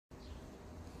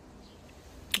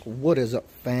What is up,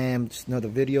 fam? Just another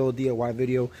video, DIY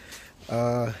video.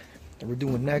 That we're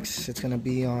doing next. It's gonna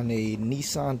be on a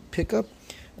Nissan pickup,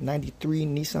 a 93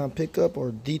 Nissan pickup or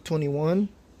D21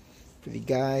 for the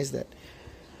guys that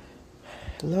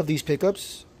love these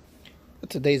pickups. But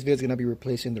today's video is gonna be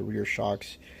replacing the rear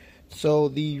shocks. So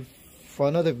the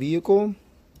front of the vehicle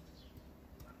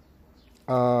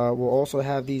will also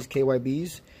have these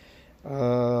KYBs.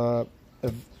 The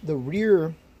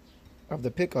rear of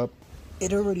the pickup,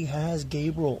 it already has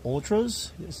Gabriel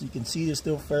Ultras. As you can see, they're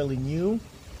still fairly new.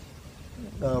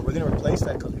 We're going to replace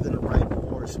that because we're going to ride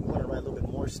more. So we want to ride a little bit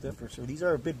more stiffer. So these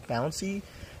are a bit bouncy.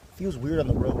 Feels weird on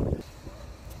the road.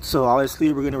 So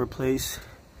obviously we're going to replace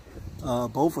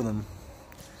both of them.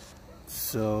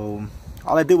 So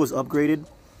all I did was upgraded.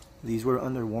 These were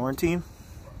under warranty.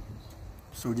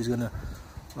 So we're just going to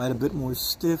ride a bit more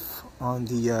stiff on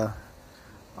the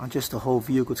on just the whole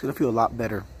vehicle. It's going to feel a lot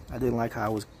better. I didn't like how I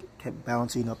was kept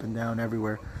bouncing up and down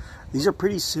everywhere. These are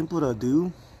pretty simple to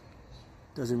do.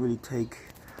 Doesn't really take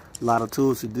a lot of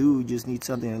tools to do. You just need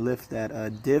something to lift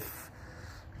that diff,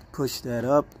 push that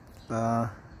up.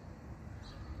 But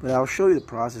I'll show you the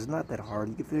process. It's not that hard.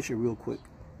 You can finish it real quick.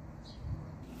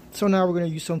 So now we're going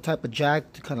to use some type of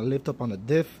jack to kind of lift up on the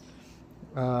diff.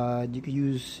 You can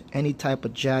use any type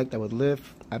of jack that would lift.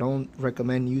 I don't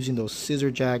recommend using those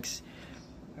scissor jacks,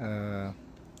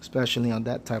 especially on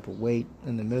that type of weight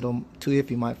in the middle. Too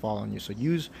iffy, might fall on you. So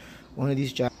use one of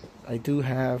these jacks. I do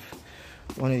have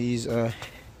one of these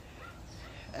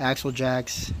axle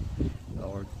jacks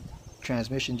or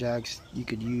transmission jacks. You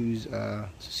could use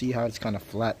see how it's kind of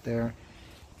flat there.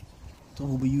 So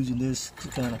we'll be using this to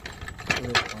kind of put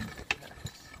it on.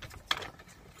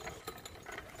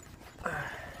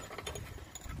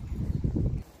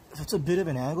 So it's a bit of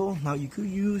an angle. Now you could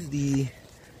use the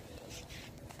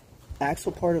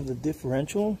axle part of the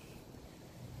differential,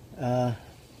 but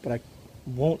I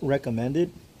won't recommend it.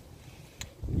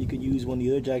 You could use one of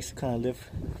the other jacks to kind of lift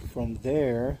from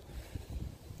there.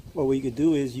 Or what you could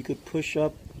do is you could push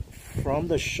up from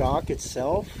the shock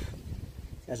itself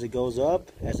as it goes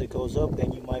up. As it goes up,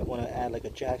 then you might want to add like a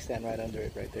jack stand right under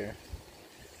it right there.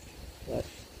 But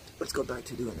let's go back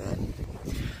to doing that.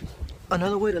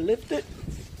 Another way to lift it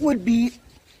would be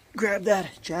grab that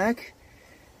jack,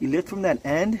 you lift from that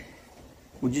end.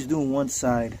 We're just doing one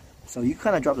side, so you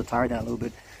kind of drop the tire down a little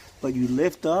bit, but you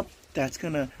lift up. That's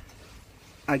gonna,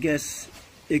 I guess,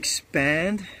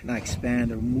 not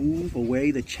expand or move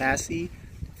away the chassis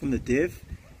from the diff,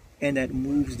 and that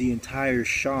moves the entire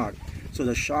shock. So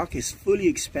the shock is fully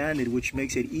expanded, which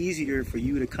makes it easier for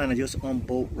you to kind of just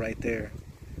unbolt right there,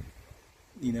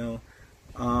 you know.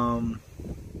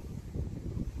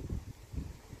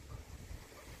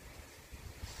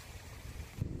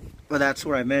 But that's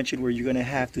where I mentioned where you're gonna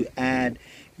have to add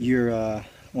your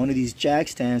one of these jack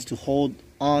stands to hold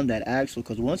on that axle,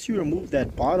 because once you remove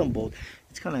that bottom bolt,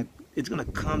 it's gonna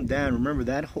come down. Remember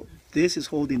that this is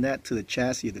holding that to the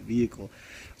chassis of the vehicle.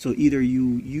 So either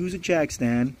you use a jack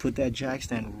stand, put that jack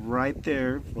stand right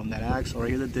there from that axle right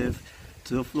here, the diff,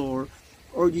 to the floor,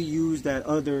 or you use that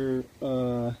other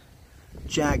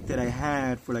jack that I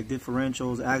had for like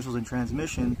differentials, axles, and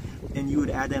transmission, and you would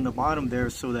add that in the bottom there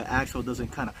so the axle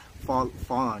doesn't kind of fall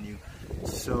on you.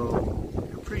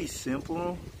 So pretty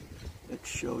simple. Let's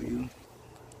show you.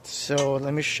 So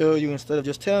let me show you, instead of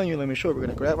just telling you, let me show you. We're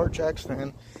gonna grab our jack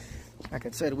stand. Like I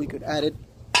said, we could add it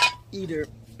either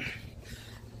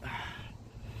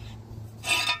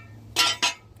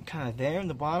kind of there in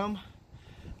the bottom,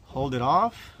 hold it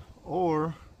off,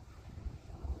 or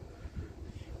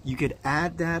you could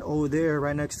add that over there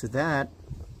right next to that,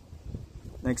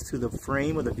 next to the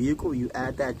frame of the vehicle. You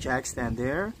add that jack stand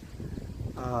there.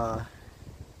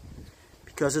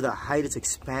 Because of the height, it's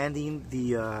expanding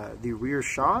the rear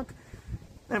shock,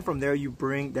 and from there you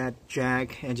bring that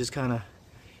jack and just kind of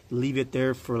leave it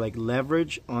there for like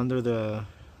leverage under the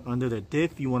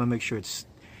diff. You want to make sure it's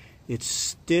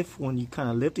stiff when you kind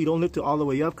of lift. You don't lift it all the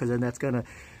way up, because then that's gonna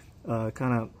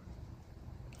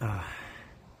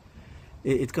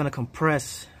it's gonna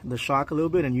compress the shock a little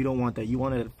bit, and you don't want that. You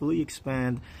want it to fully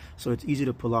expand so it's easy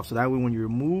to pull off. So that way, when you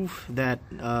remove that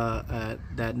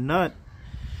that nut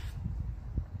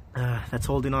that's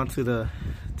holding on to the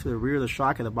rear of the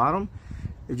shock at the bottom,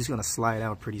 it's just gonna slide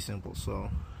out pretty simple. So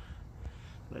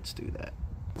let's do that.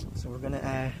 So we're gonna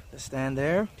add the stand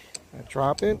there. I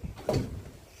drop it.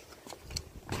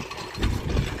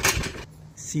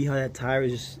 See how that tire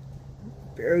is just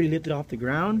barely lifted off the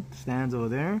ground? Stands over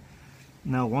there.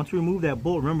 Now once we remove that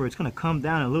bolt, remember it's gonna come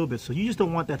down a little bit, so you just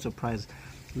don't want that surprise.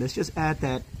 Let's just add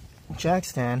that jack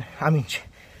stand,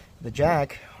 the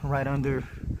jack right under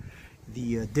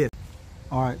the diff.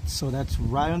 All right, so that's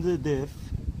right under the diff.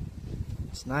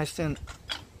 It's nice and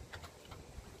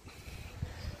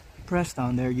pressed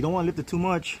on there. You don't want to lift it too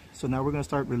much. So now we're gonna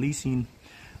start releasing.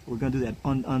 We're gonna do that,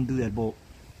 undo that bolt.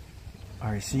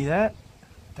 All right, see that?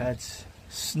 That's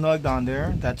snugged on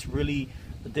there. That's really,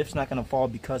 the diff's not gonna fall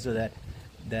because of that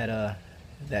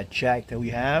jack that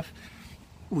we have.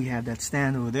 We have that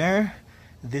stand over there.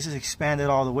 This is expanded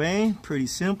all the way. Pretty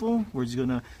simple. We're just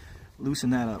gonna loosen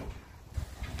that up.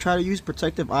 Try to use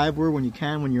protective eyewear when you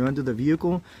can, when you're under the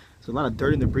vehicle. There's a lot of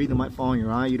dirt and debris that might fall in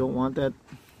your eye. You don't want that.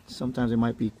 Sometimes it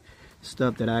might be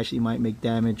stuff that actually might make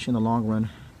damage in the long run.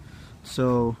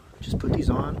 So just put these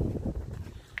on.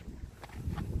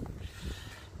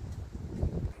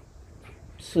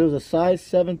 So there's a size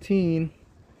 17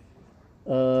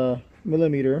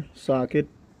 millimeter socket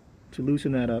to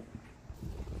loosen that up.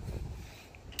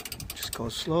 Just go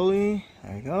slowly.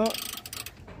 There you go.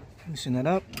 Loosen that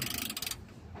up.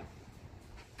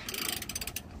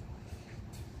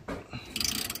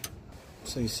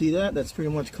 So you see that? That's pretty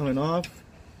much coming off.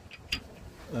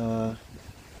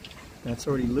 That's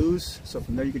already loose. So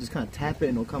from there you can just kind of tap it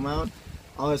and it'll come out.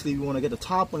 Obviously you want to get the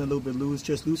top one a little bit loose.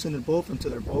 Just loosen it both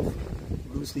until they're both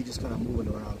loosely just kind of moving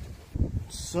around.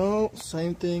 So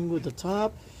same thing with the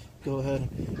top. Go ahead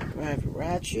and grab your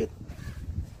ratchet.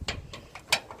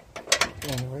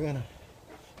 And we're going to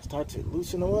start to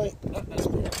loosen away. Oh, that's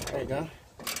good. There you go.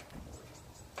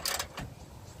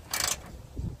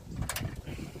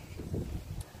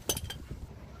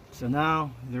 So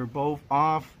now they're both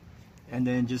off, and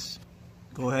then just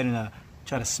go ahead and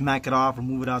try to smack it off or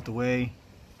move it out the way.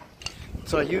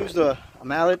 So I used a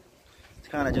mallet to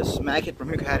kind of just smack it from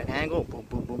here. I had an angle, boom,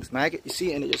 boom, boom, smack it. You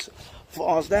see, and it just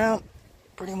falls down.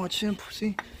 Pretty much simple,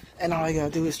 see? And all I gotta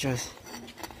do is just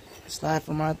slide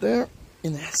from right there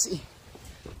in there. See,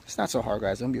 it's not so hard,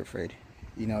 guys. Don't be afraid.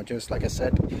 You know, just like I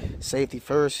said, safety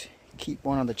first. Keep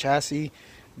one on the chassis,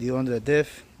 deal under the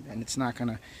diff, and it's not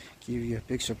gonna give you a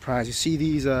big surprise. You see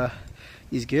these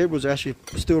gearboards are actually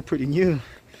still pretty new.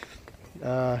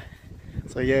 So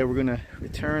yeah, we're gonna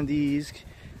return these.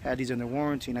 Had these under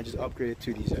warranty, and I just upgraded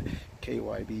to these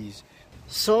KYBs.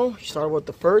 So you start with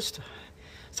the first.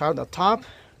 Start at the top.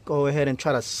 Go ahead and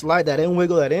try to slide that in,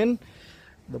 wiggle that in.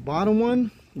 The bottom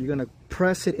one, you're gonna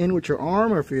press it in with your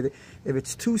arm, or if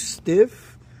it's too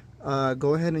stiff,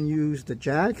 go ahead and use the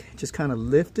jack. Just kind of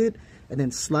lift it and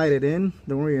then slide it in.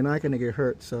 Don't worry, you're not gonna get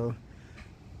hurt. So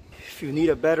if you need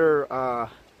a better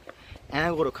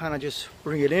angle to kind of just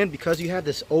bring it in, because you have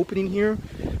this opening here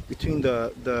between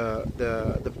the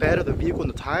bed of the vehicle and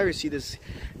the tire, you see this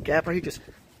gap right here, just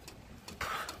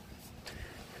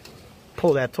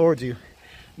pull that towards you,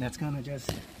 and that's gonna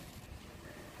just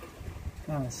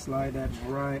kind of slide that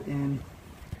right in.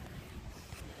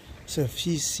 So if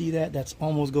you see that, that's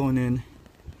almost going in.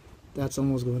 That's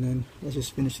almost going in. Let's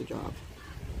just finish the job.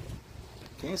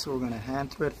 Okay, so we're gonna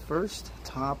hand thread first,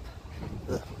 top,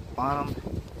 the bottom,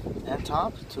 and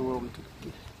top to where we could.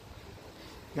 You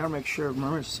gotta make sure.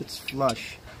 Remember, it sits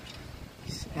flush.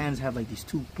 These ends have like these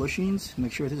two bushings.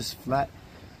 Make sure this is flat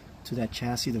to that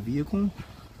chassis of the vehicle.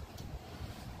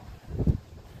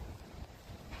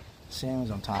 Same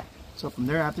as on top. So from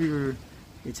there, after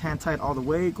it's hand tight all the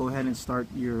way, go ahead and start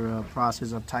your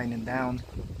process of tightening down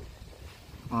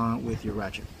with your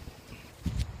ratchet.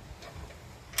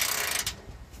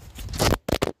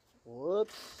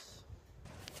 Whoops.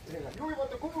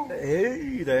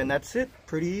 Hey, then that's it.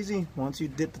 Pretty easy. Once you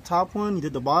did the top one, you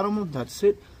did the bottom one, that's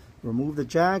it. Remove the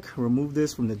jack, remove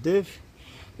this from the diff,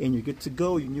 and you're good to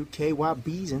go. Your new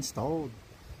KYB's installed.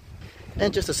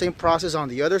 And just the same process on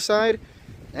the other side,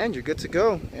 and you're good to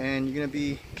go. And you're gonna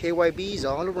be KYB's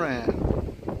all around.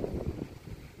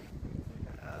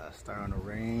 Starting to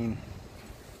rain.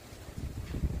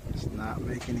 It's not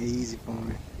making it easy for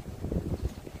me.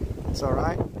 It's all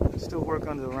right. Still work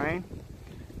under the rain.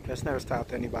 That's never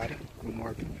stopped anybody from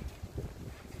working.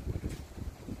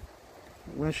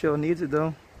 Windshield needs it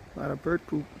though. A lot of bird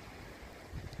poop.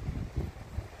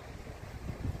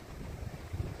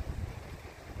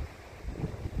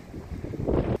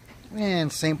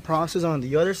 And same process on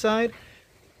the other side.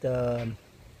 The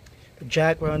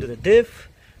jack right under the diff.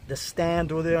 The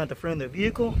stand over there at the front of the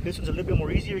vehicle. This one's a little bit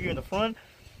more easier here in the front.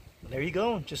 There you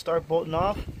go. Just start bolting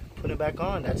off. Put it back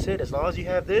on. That's it. As long as you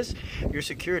have this, you're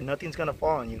secured. Nothing's gonna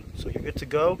fall on you. So you're good to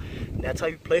go. And that's how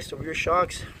you place the rear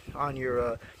shocks on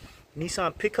your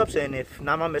Nissan pickups, and if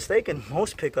not mistaken,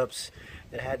 most pickups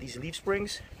that had these leaf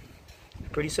springs.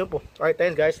 Pretty simple. All right,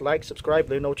 thanks guys. Like, subscribe,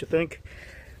 let me know what you think.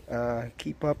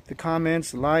 Keep up the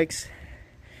comments, likes,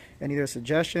 any other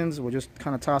suggestions, we'll just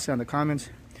kind of toss it in the comments.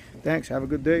 Thanks, have a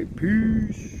good day.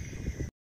 Peace.